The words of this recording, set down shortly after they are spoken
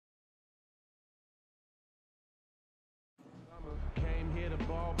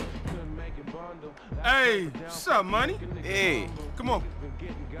Hey, what's up, money? Hey. Come on.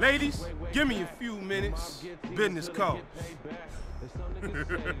 Ladies, give me a few minutes. Business calls.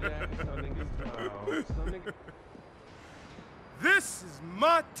 This is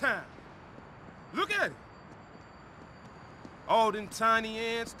my town. Look at it. All them tiny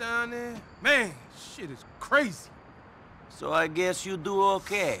ants down there. Man, shit is crazy. So I guess you do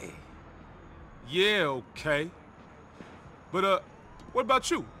okay. Yeah, okay. But, what about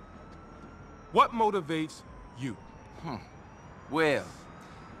you? What motivates you? Well,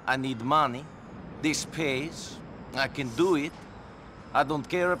 I need money. This pays. I can do it. I don't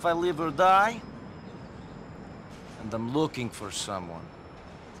care if I live or die. And I'm looking for someone.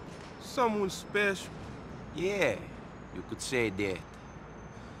 Someone special? Yeah, you could say that.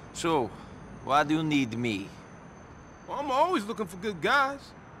 So, why do you need me? Well, I'm always looking for good guys.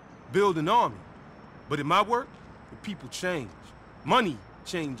 Build an army. But in my work, the people change. Money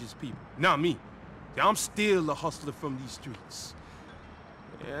changes people, not me. See, I'm still a hustler from these streets.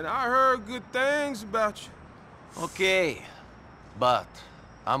 And I heard good things about you. Okay, but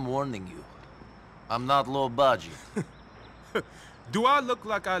I'm warning you. I'm not low budget. Do I look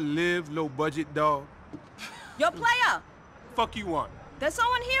like I live low budget, dog? Yo, player! Fuck you want? There's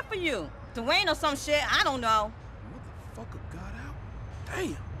someone here for you. Dwayne or some shit, I don't know. Motherfucker got out?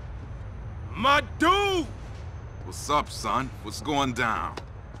 Damn. My dude! What's up, son? What's going down?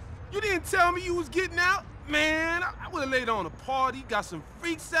 You didn't tell me you was getting out? Man, I would've laid on a party, got some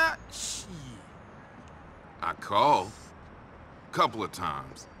freaks out. Shit. I called. Couple of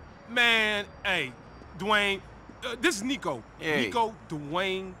times. Man, hey, Dwayne, this is Nico. Hey. Nico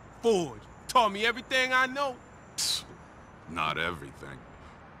Dwayne Forge. Taught me everything I know. Not everything.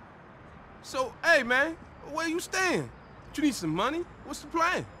 So, hey, man, where you staying? You need some money? What's the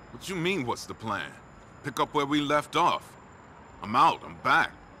plan? What you mean, what's the plan? Pick up where we left off. I'm out, I'm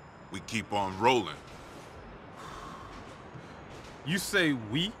back. We keep on rolling. You say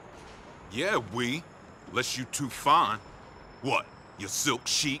we? Yeah, we. Unless you too fine. What? Your silk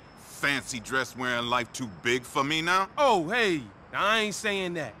chic, fancy dress wearing life too big for me now? Oh, hey, now I ain't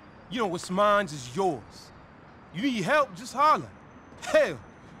saying that. You know what's mine is yours. You need help, just holler. Hell,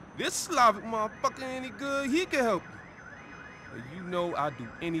 this Slavic motherfucker any good, he can help you. You know I do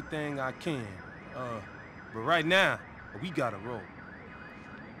anything I can. But right now, we gotta roll.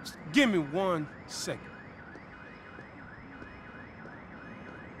 Just give me 1 second.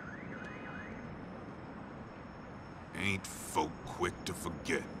 Ain't folk quick to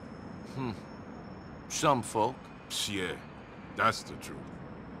forget. Some folk. Yeah, that's the truth.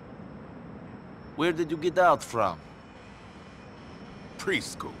 Where did you get out from?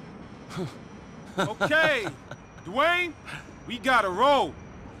 Preschool. Okay, Dwayne, we gotta roll.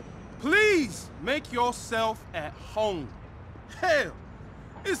 Please make yourself at home. Hell,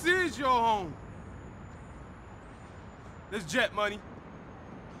 this is your home. Let's jet, money.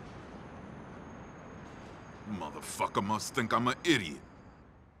 Motherfucker must think I'm an idiot.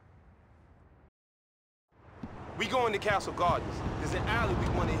 We going to Castle Gardens. There's an alley we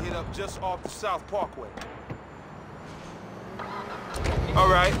want to hit up just off the South Parkway.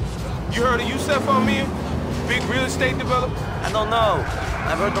 All right. You heard of Yusef Amir? Big real estate developer? I don't know.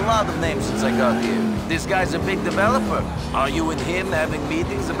 I've heard a lot of names since I got here. This guy's a big developer. Are you and him having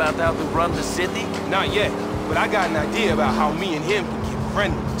meetings about how to run the city? Not yet, but I got an idea about how me and him can get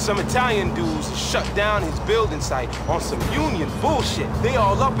friendly. Some Italian dudes shut down his building site on some union bullshit. They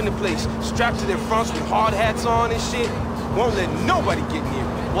all up in the place, strapped to their fronts with hard hats on and shit. Won't let nobody get near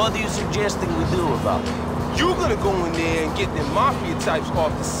me. What are you suggesting we do about it? You gonna go in there and get them mafia types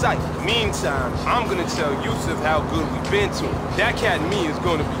off the site. Meantime, I'm gonna tell Yusuf how good we've been to him. That cat and me is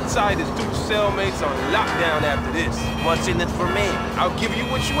gonna be tight as two cellmates on lockdown after this. What's in it for me? I'll give you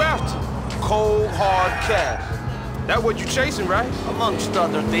what you after. Cold, hard cash. That what you chasing, right? Amongst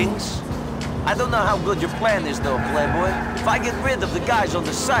other things. I don't know how good your plan is though, Playboy. If I get rid of the guys on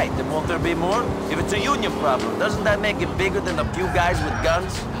the site, then won't there be more? If it's a union problem, doesn't that make it bigger than a few guys with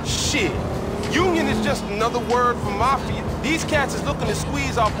guns? Shit. Union is just another word for mafia. These cats is looking to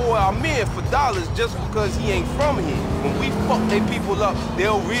squeeze our boy Amir for dollars just because he ain't from here. When we fuck they people up,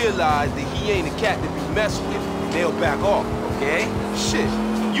 they'll realize that he ain't a cat to be messed with, and they'll back off. Okay? Shit,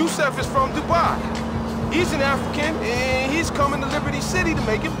 Yusef is from Dubai. He's an African, and he's coming to Liberty City to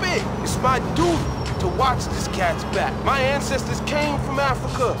make it big. It's my duty to watch this cat's back. My ancestors came from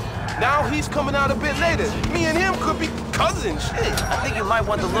Africa. Now he's coming out a bit later. Me and him could be cousins, shit. I think you might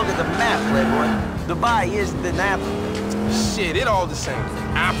want to look at the map, Playboy. Dubai isn't in Africa. Shit, it all the same.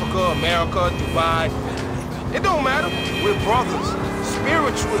 Africa, America, Dubai. It don't matter. We're brothers.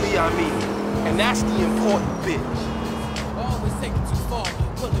 Spiritually, I mean. And that's the important bit. always take it too far.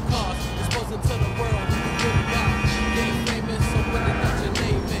 Put the cars, expose it to the world who you really are. Getting famous, so when they got your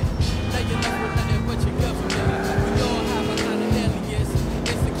name in. Now you're left with nothing but your government. We all have a kind of alias.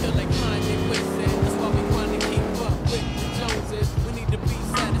 Insecure like Kanye West said. That's why we want to keep up with the Joneses. We need to be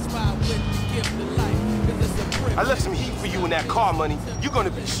satisfied with the gift of life. Cause it's a privilege. I left some heat for you in that car, money. You're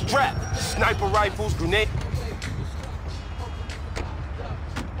gonna be strapped. Sniper rifles, grenade.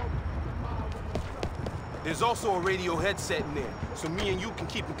 There's also a radio headset in there, so me and you can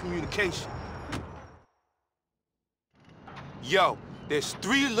keep in communication. Yo, there's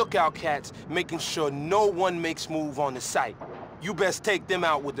 3 lookout cats making sure no one makes move on the site. You best take them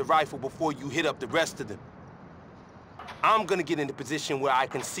out with the rifle before you hit up the rest of them. I'm gonna get in the position where I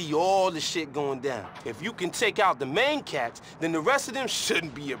can see all the shit going down. If you can take out the main cats, then the rest of them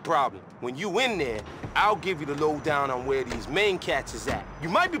shouldn't be a problem. When you in there, I'll give you the lowdown on where these main cats is at. You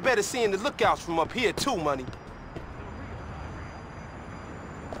might be better seeing the lookouts from up here too, money.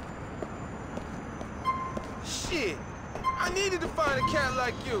 Shit, I needed to find a cat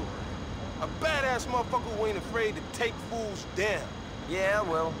like you. A badass motherfucker who ain't afraid to take fools down. Yeah,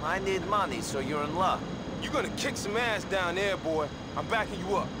 well, I need money, so you're in luck. You're gonna kick some ass down there, boy. I'm backing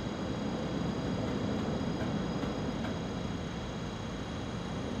you up.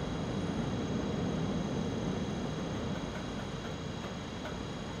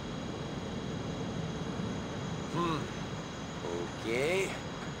 Okay.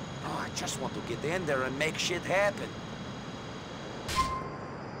 Oh, I just want to get in there and make shit happen.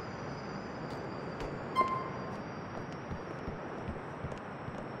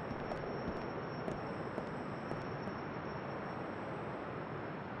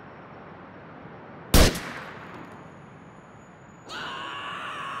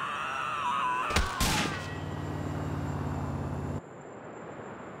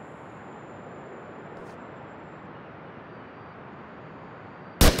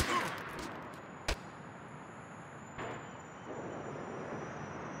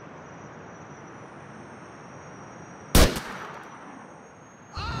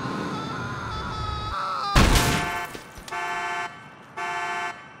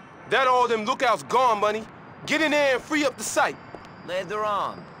 That all them lookouts gone, money. Get in there and free up the site. Later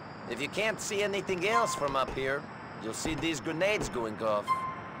on. If you can't see anything else from up here, you'll see these grenades going off.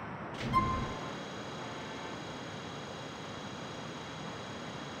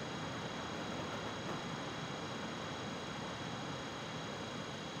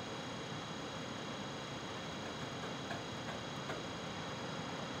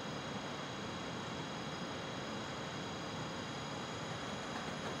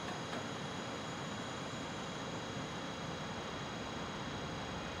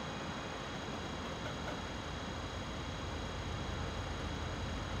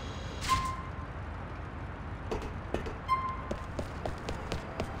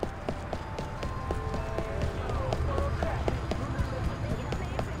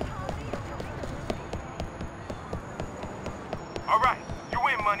 All right, you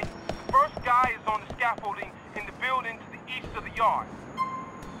in, money. The first guy is on the scaffolding in the building to the east of the yard.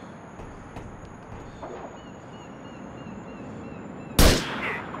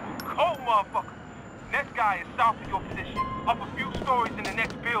 Yeah, cold motherfucker. Next guy is south of your position, up a few stories in the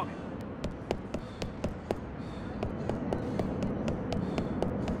next building.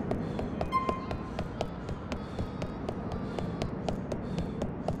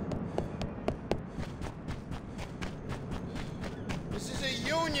 This is a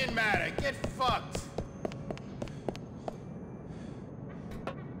union matter. Get fucked.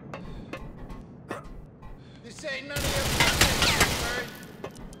 This ain't none of your business, bird.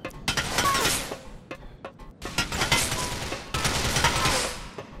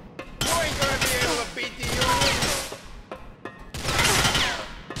 You ain't gonna be able to beat the union.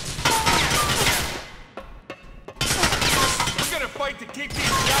 We're gonna fight to keep these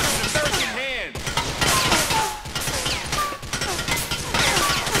jobs in American hands.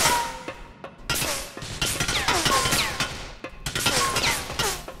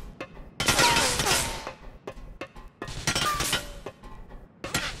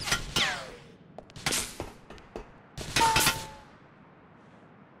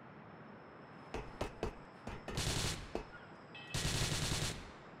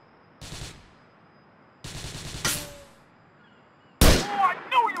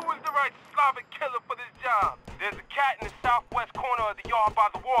 Killer for this job. There's a cat in the southwest corner of the yard by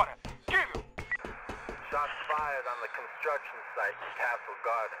the water. Get him! Shots fired on the construction site in Castle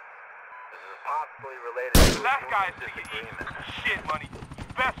Garden. This is possibly related to The last guy is to your disagreement. east. Shit, money. You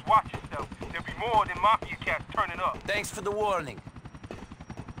best watch yourself. There'll be more than mafia cats turning up. Thanks for the warning.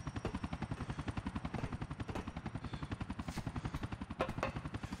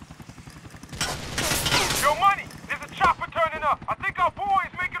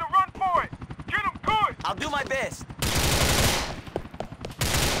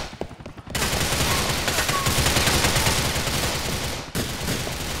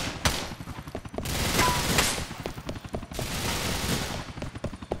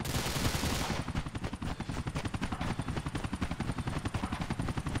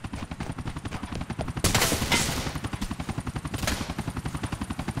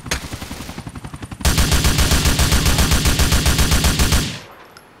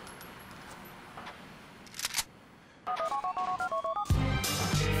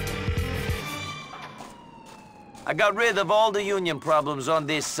 I got rid of all the union problems on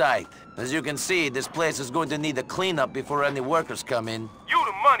this site. As you can see, this place is going to need a cleanup before any workers come in. You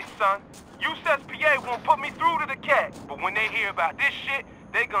the money, son. USPA won't put me through to the cat. But when they hear about this shit,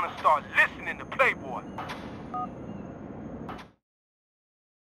 they gonna start listening to Playboy.